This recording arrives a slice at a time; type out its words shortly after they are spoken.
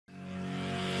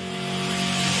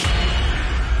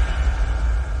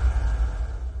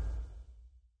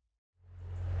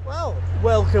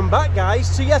Welcome back,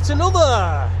 guys, to yet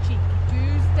another Cheeky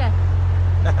Tuesday.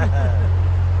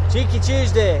 Cheeky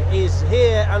Tuesday is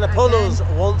here and upon us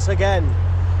once again.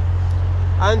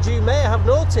 And you may have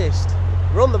noticed,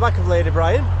 we're on the back of Lady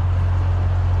Brian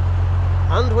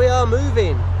and we are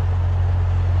moving.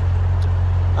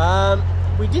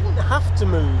 We didn't have to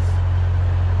move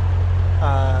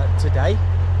today,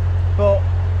 but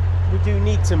we do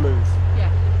need to move. Yeah.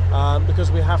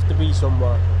 Because we have to be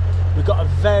somewhere. We've got a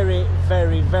very,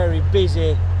 very, very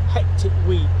busy, hectic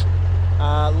week.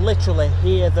 Literally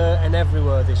here, there and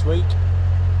everywhere this week.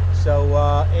 So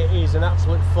it is an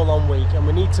absolute full-on week, and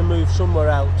we need to move somewhere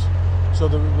else so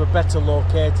that we're better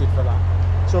located for that.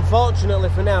 So unfortunately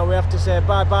for now, we have to say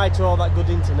bye-bye to all that good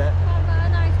internet. Bye-bye,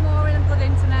 nice mooring and good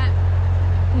internet.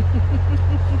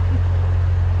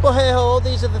 But hey ho,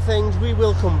 these are the things, we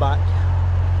will come back.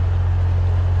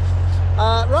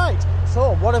 Right,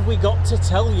 so what have we got to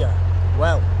tell you?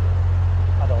 Well,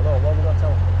 I don't know, what have we got to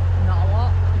tell you? Not a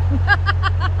lot.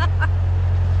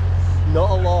 Not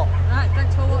a lot. Right,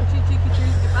 thanks for watching Cheeky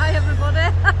Tuesday. Bye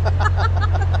everybody.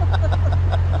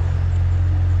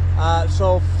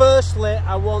 So firstly,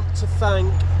 I want to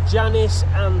thank Janice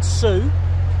and Sue,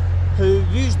 who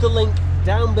used the link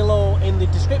down below in the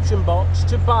description box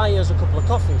to buy us a couple of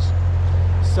coffees.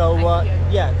 So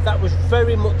yeah, that was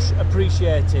very much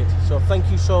appreciated. So thank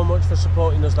you so much for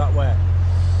supporting us that way.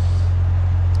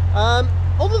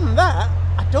 Other than that,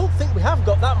 I don't think we have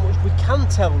got that much we can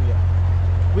tell you.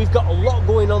 We've got a lot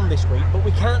going on this week, but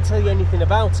we can't tell you anything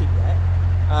about it yet.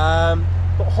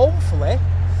 But hopefully,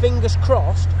 fingers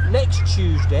crossed, next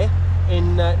Tuesday,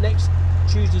 in next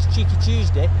Tuesday's Cheeky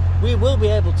Tuesday, we will be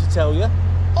able to tell you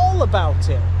all about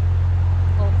it.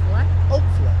 Hopefully.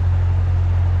 Hopefully.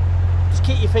 Just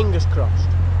keep your fingers crossed.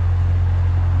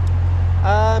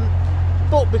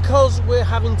 But because we're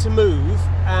having to move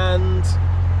and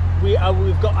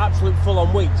we've got absolute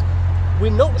full-on weeks, we're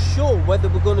not sure whether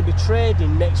we're going to be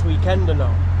trading next weekend or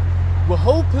not. We're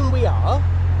hoping we are.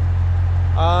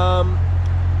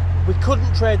 We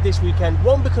couldn't trade this weekend.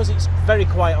 One, because it's very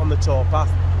quiet on the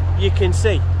towpath. You can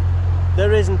see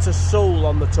there isn't a soul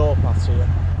on the towpaths here.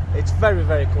 It's very,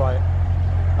 very quiet.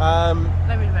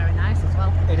 Very, very nice as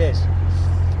well. It is.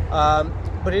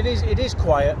 But it is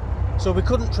quiet. So we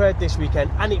couldn't trade this weekend,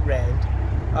 and it rained.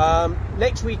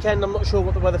 Next weekend, I'm not sure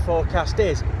what the weather forecast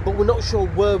is, but we're not sure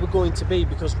where we're going to be,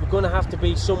 because we're going to have to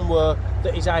be somewhere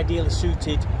that is ideally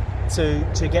suited to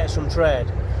get some trade.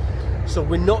 So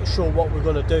we're not sure what we're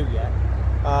going to do yet.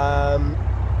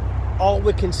 All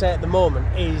we can say at the moment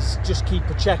is just keep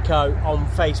a check out on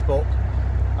Facebook,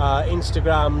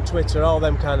 Instagram, Twitter, all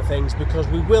them kind of things, because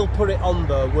we will put it on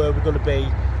there where we're going to be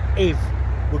if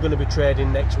we're going to be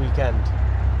trading next weekend.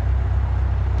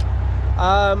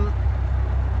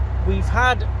 We've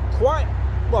had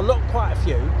not quite a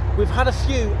few. We've had a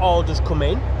few orders come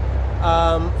in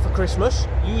for Christmas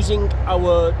using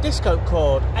our discount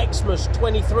code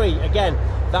Xmas23. Again,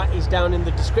 that is down in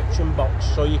the description box,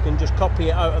 so you can just copy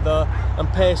it out of there and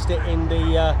paste it in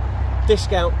the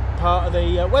discount part of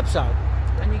the website.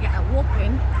 And you get a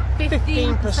whopping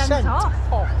 15% off.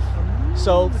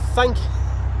 So thank you.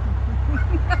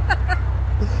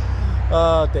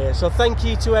 Oh dear. So thank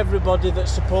you to everybody that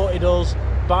supported us,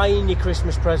 buying your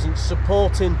Christmas presents,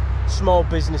 supporting small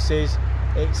businesses.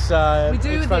 It's we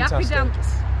do it's the fantastic. happy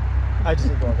dance. How does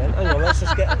it go again? Hang on, let's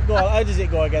just go on. How does it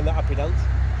go again, that happy dance?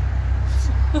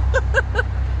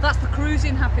 That's the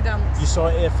cruising happy dance. You saw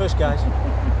it here first, guys.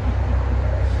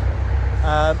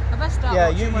 I best start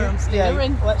watching where I'm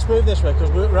steering. Let's move this way,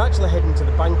 because we're actually heading to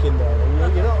the bank in there,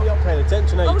 and you're not paying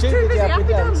attention. You're too busy happy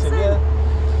dancing. Yeah.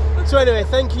 So anyway,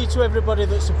 thank you to everybody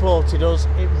that supported us.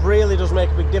 It really does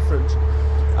make a big difference.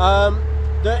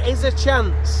 There is a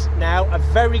chance now, a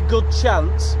very good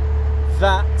chance,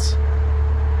 that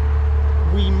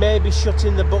we may be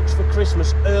shutting the books for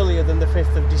Christmas earlier than the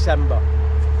 5th of December.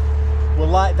 We're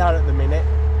like that at the minute.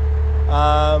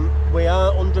 We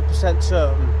aren't 100%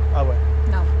 certain, are we?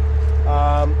 No.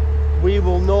 We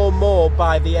will know more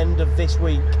by the end of this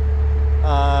week,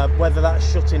 whether that's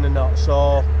shutting or not.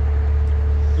 So,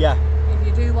 yeah. If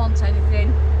you do want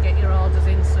anything, get your orders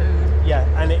in soon. Yeah,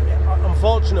 and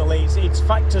unfortunately, it's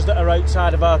factors that are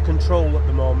outside of our control at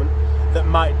the moment that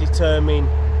might determine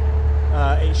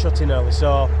it shutting early.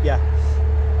 So, yeah,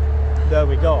 there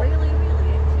we go. Really, really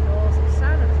itchy nose. It's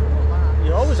sounded cool, that.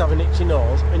 You always have an itchy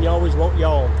nose, and you always want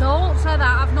yawn. Don't say that.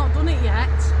 I've not done it yet.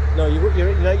 No,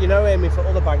 you're now aiming for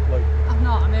other bank loot. I'm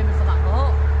not. I'm aiming for that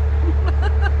boat.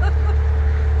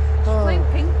 Oh. Playing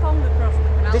ping pong across the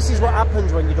canal. This is what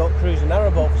happens when you don't cruise a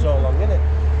narrowboat for so long, isn't it?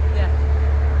 Yeah.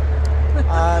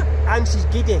 And she's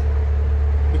giddy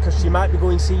because she might be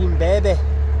going seeing baby.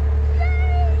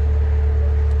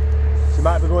 She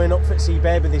might be going up for see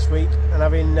baby this week and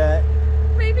having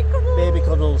baby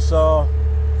cuddles, so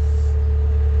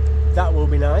that will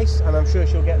be nice, and I'm sure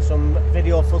she'll get some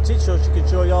video footage so she can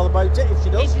show you all about it if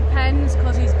she does. It depends,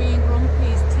 because he's being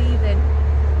grumpy, he's teething.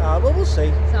 Well, we'll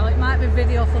see. So it might be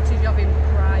video footage of him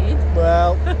crying.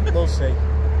 Well, we'll see.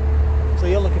 So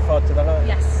you're looking forward to that, aren't you?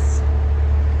 Yes.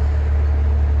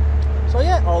 So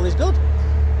yeah, all is good.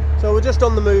 So we're just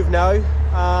on the move now.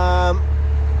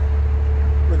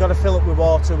 We've got to fill up with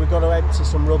water, we've got to empty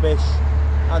some rubbish,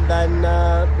 and then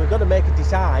we've got to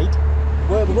decide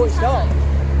where we're going to start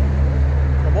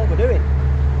and what we're doing.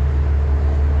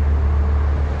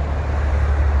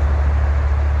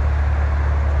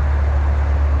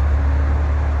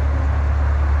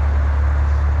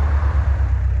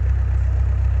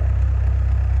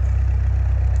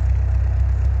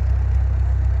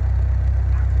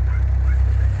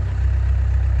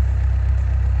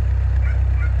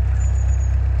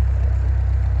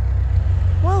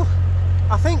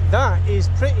 I think that is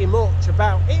pretty much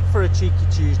about it for a cheeky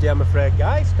Tuesday, I'm afraid,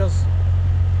 guys, because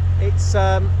it's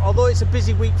although it's a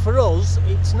busy week for us,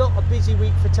 it's not a busy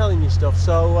week for telling you stuff.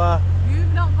 So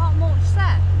you've not got much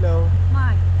set? No.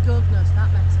 My goodness,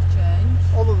 that makes a change.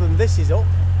 Other than this is up.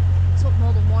 It's up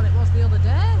more than what it was the other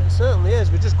day. It certainly is.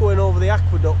 We're just going over the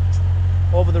aqueduct,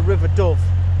 over the River Dove.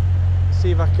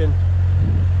 See if I can.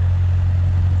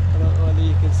 I don't know whether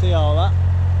you can see all that.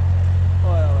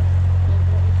 Oh,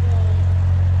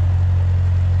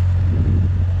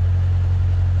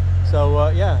 so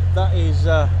yeah, that is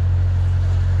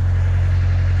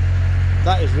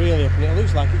really up, and it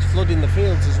looks like it's flooding the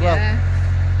fields as well, yeah.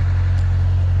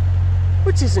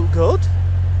 Which isn't good.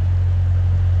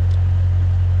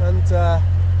 And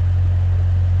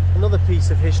another piece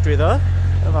of history there.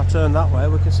 If I turn that way,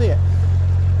 we can see it.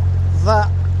 That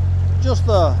just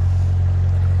there.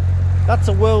 That's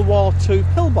a World War II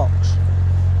pillbox.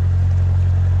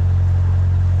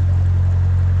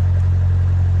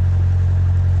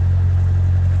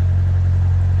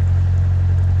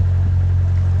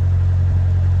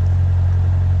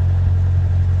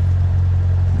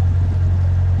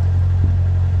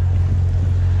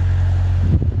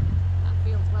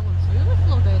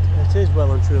 It is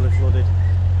well and truly flooded.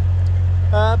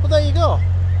 But there you go.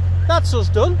 That's us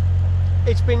done.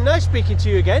 It's been nice speaking to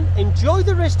you again. Enjoy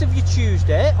the rest of your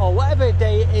Tuesday, or whatever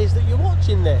day it is that you're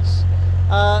watching this.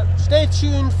 Stay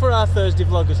tuned for our Thursday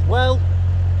vlog as well.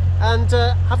 And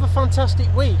have a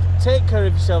fantastic week. Take care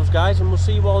of yourselves, guys, and we'll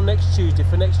see you all next Tuesday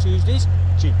for next Tuesday's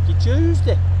Cheeky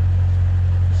Tuesday.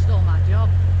 You stole my job.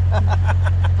 Bye.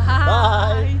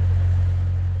 Bye.